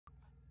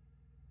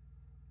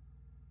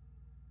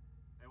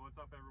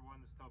what's up everyone?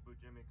 This is Tofu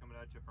Jimmy coming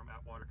at you from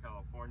Atwater,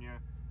 California,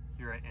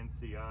 here at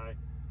NCI.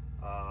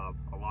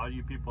 A lot of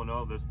you people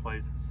know this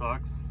place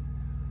sucks.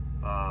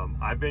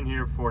 I've been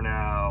here for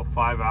now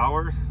 5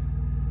 hours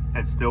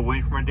and still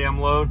waiting for my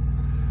damn load.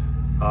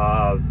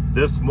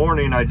 This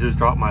morning I just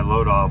dropped my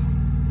load off.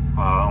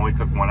 Only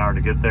took 1 hour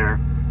to get there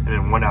and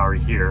then 1 hour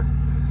here.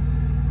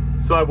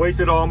 So I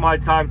wasted all my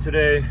time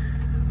today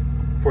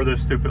for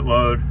this stupid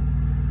load.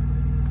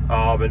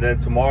 And then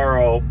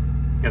tomorrow,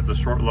 it's a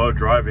short load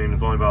driving.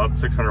 It's only about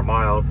 600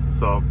 miles,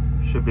 so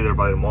should be there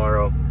by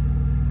tomorrow.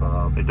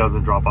 It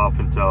doesn't drop off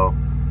until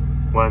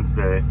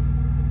Wednesday,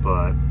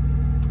 but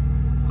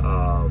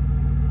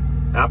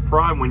at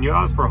Prime, when you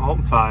ask for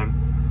home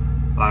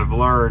time, I've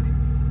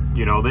learned,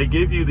 you know, they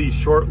give you these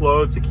short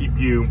loads to keep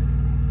you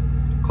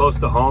close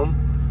to home,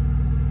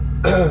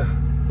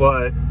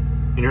 but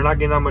you're not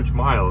getting that much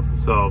miles.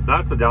 So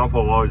that's the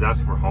downfall of always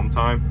asking for home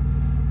time.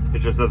 It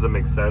just doesn't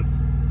make sense.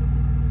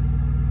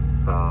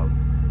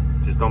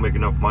 Just don't make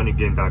enough money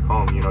getting back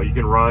home. You know, you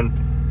can run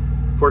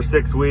for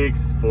 6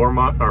 weeks, 4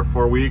 months, or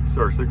 4 weeks,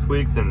 or 6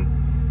 weeks,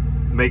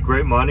 and make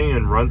great money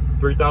and run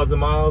 3,000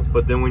 miles.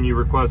 But then when you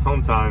request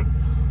home time,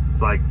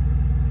 it's like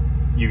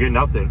you get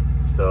nothing.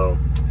 So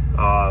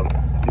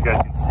you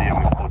guys can see it.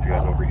 Let me pull you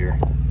guys over here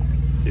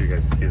so you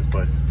guys can see this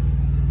place.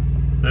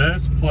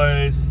 This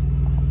place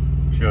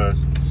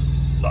just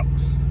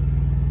sucks.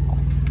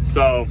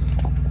 So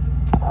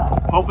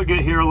hopefully get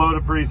here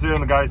loaded pretty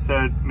soon. The guy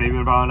said maybe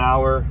in about an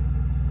hour.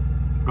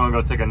 I'm gonna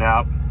go take a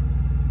nap.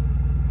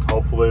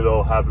 Hopefully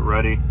they'll have it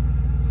ready.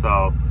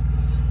 So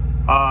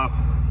but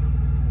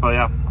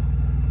yeah,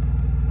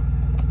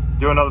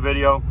 do another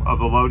video of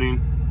the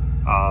loading.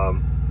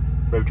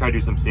 Maybe try to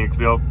do some scenic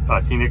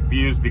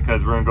views,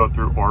 because we're gonna go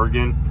through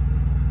Oregon,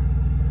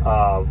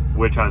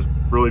 which has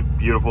really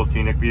beautiful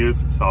scenic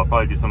views. So I'll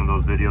probably do some of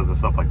those videos and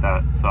stuff like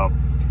that. So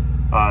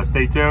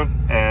stay tuned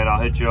and I'll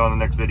hit you on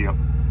the next video.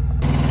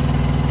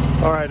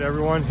 All right,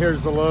 everyone,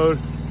 here's the load.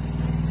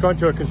 It's going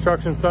to a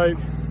construction site.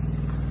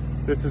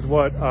 This is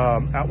what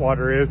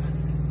Atwater is,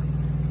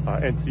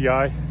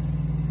 NCI.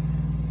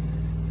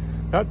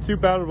 Not too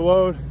bad of a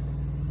load,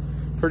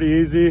 pretty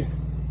easy.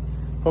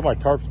 Put my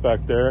tarps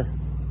back there.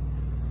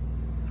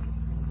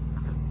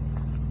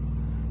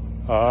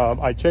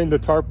 I chained the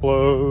tarp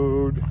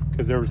load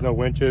because there was no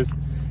winches,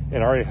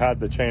 and I already had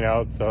the chain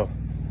out, so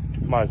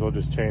might as well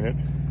just chain it.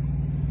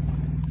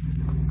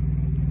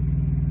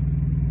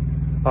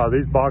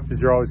 These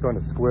boxes you're always going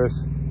to squish.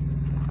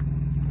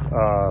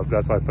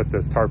 That's why I put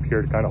this tarp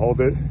here to kind of hold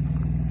it.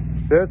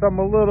 This I'm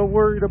a little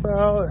worried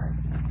about,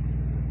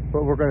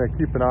 but we're going to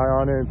keep an eye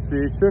on it and see.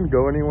 It shouldn't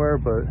go anywhere,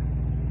 but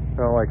I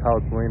don't like how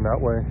it's leaned that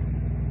way.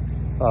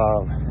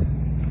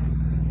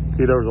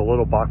 See, there was a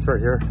little box right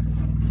here.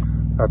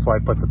 That's why I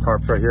put the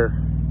tarps right here.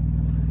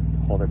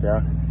 Hold it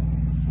down.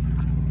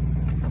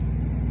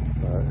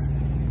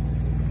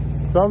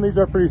 Some of these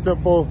are pretty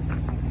simple.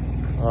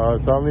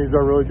 Some of these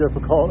are really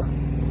difficult.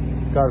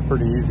 Got a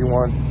pretty easy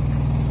one.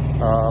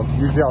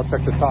 Usually I'll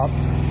check the top.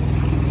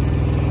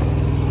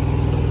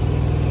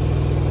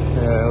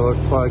 And it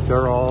looks like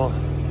they're all,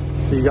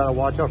 so you gotta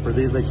watch out for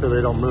these, make sure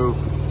they don't move.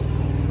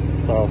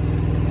 So,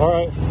 all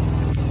right.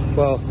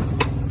 Well,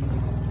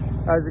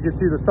 as you can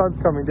see, the sun's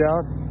coming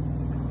down.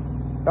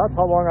 That's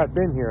how long I've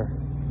been here.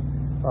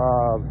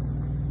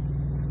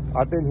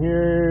 I've been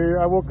here,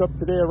 I woke up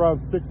today around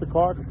 6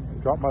 o'clock,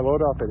 dropped my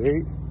load off at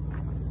 8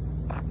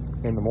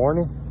 in the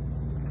morning.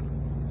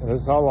 And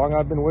this is how long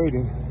I've been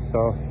waiting.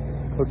 So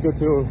let's get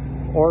to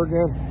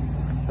Oregon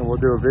and we'll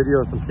do a video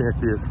of some scenic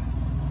views.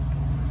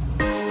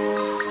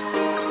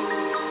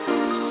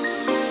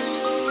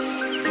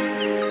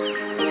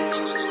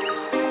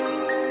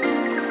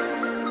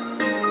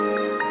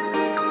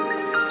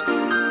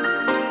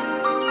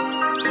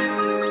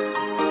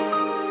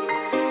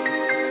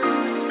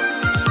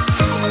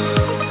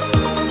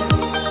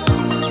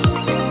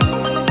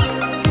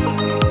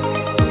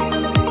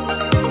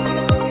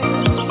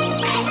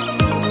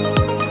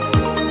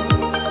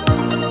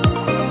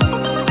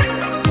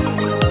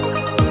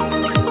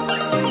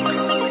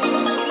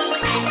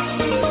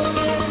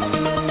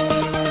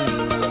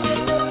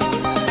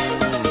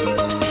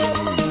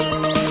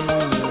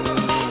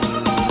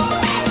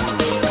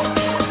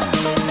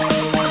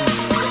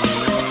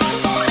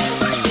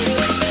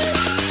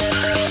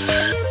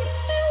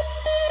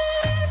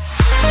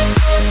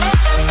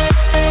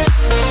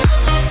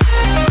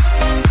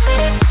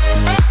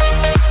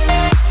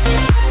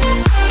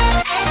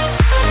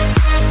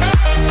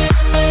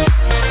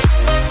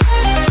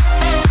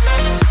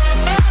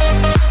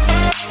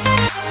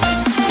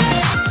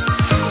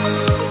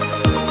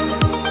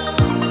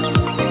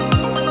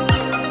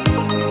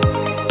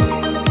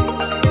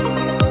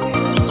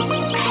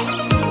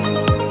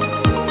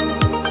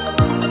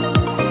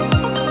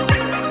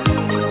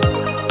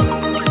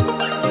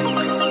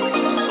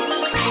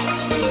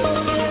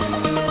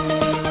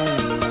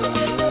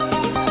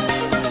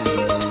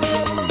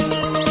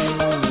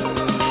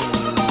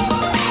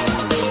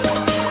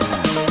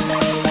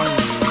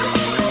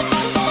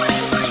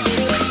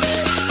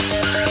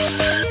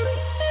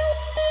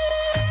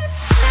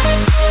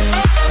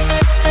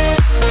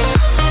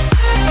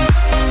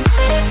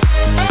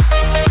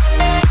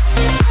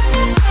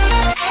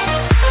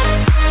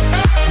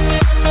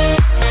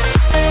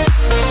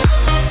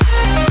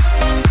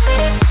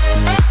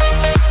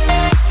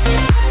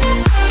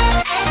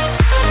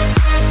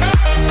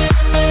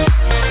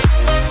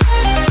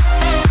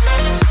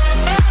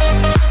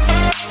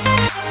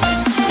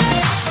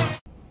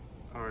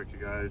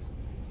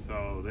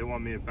 they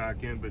want me to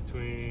back in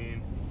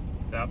between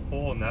that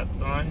pole and that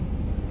sign.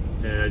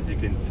 And as you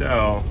can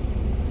tell,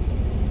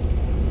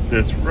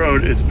 this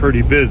road is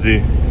pretty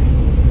busy.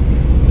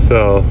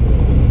 So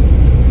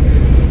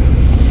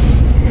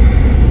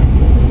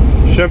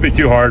shouldn't be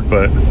too hard,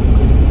 but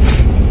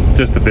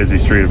just a busy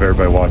street of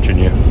everybody watching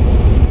you.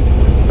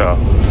 So,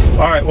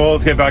 all right, well,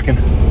 let's get back in.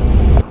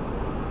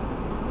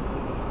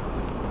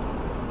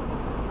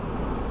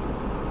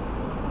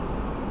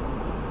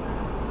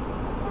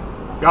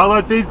 Gotta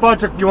let these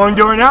bunch of, you want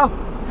to do it right now?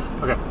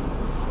 Okay.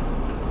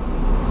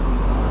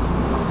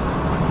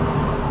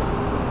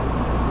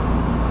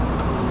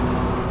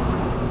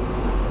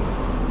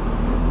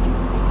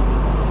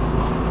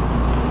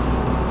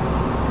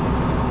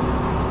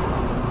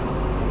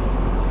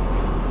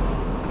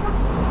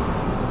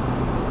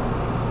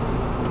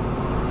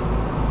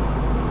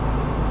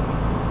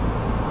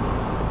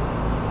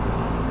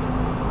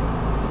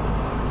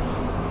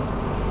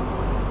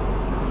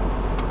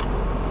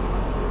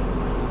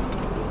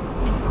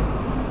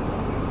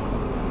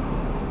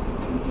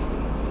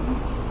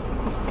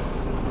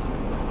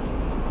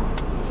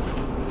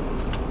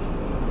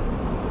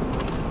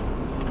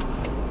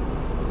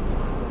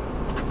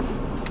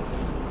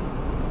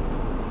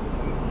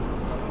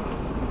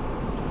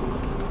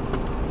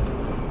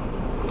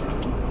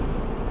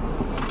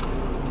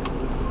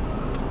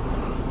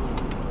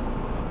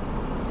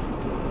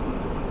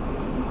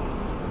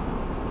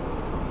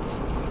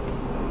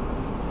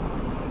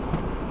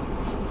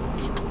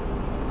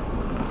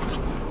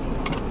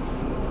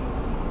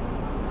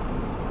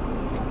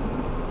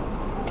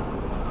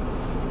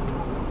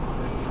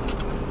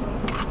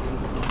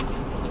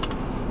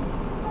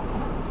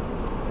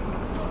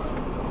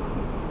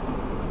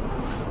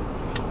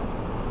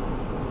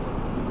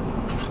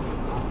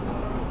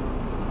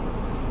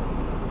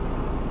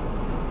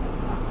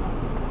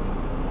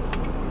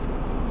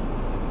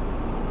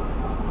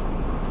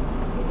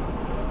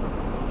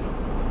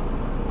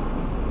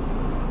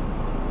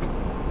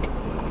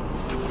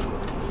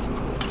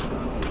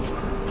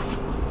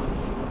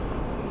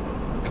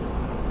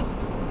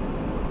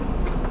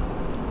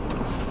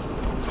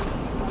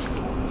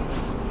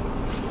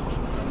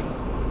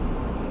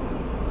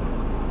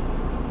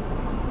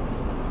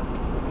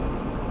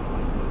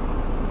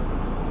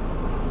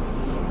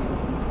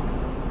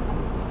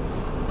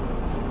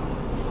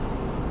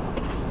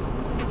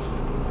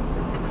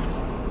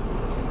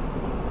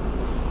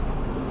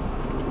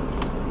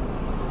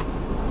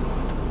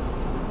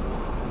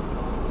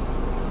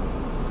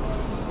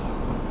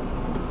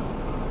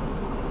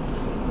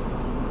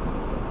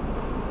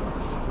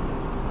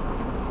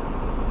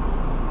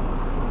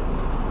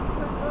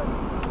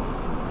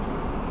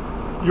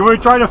 You want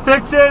to try to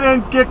fix it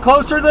and get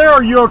closer there, or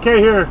are you okay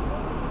here?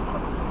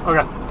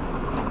 Okay.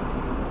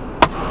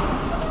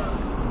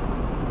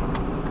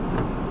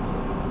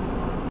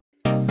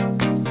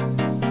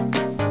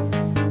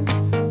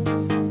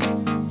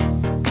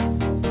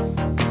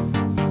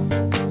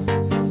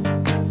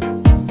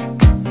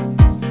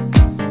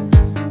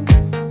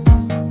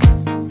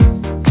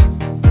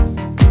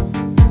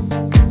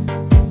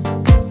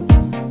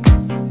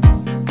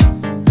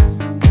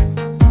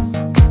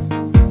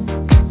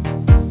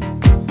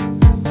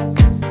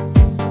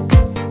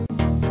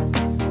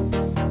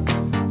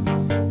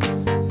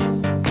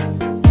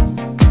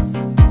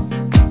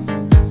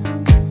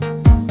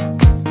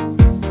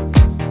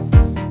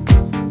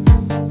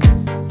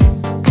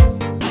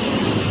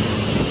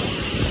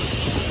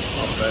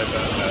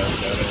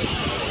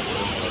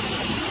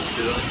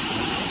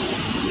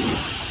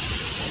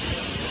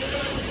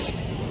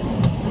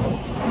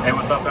 Hey,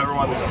 what's up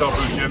everyone? This is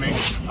Tofu Jimmy.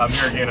 I'm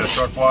here getting a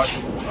truck wash.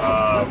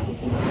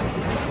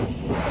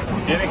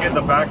 Didn't get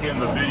the back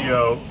end of the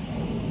video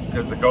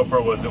because the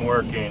GoPro wasn't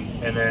working,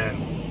 and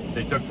then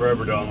they took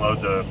forever to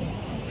unload the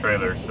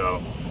trailer,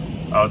 so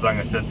I was not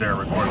going to sit there and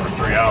record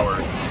for 3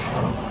 hours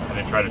and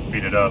then try to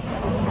speed it up.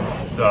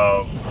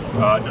 So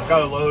just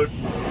got a load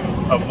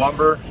of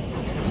lumber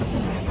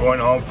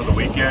going home for the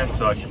weekend,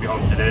 so I should be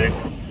home today.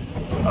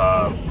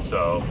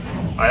 So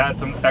I had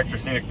some extra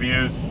scenic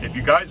views. If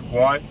you guys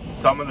want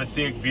some of the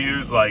scenic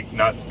views, like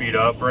not speed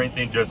up or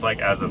anything, just like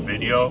as a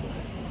video,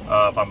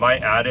 I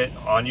might add it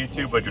on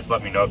YouTube, but just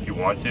let me know if you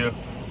want to.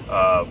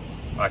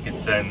 I can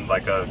send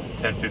like a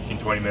 10, 15,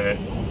 20 minute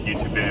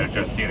YouTube video,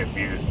 just scenic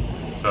views.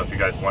 So if you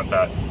guys want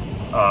that.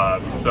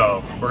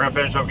 So we're gonna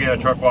finish up getting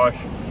a truck wash.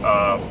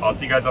 I'll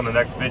see you guys on the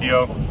next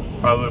video.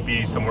 Probably will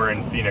be somewhere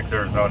in Phoenix,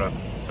 Arizona.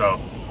 So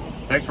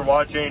thanks for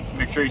watching.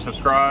 Make sure you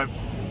subscribe.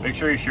 Make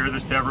sure you share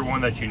this to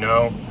everyone that you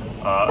know.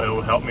 It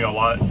will help me a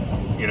lot,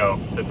 you know,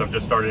 since I'm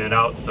just starting it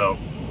out. So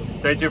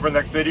stay tuned for the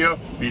next video.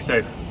 Be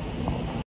safe.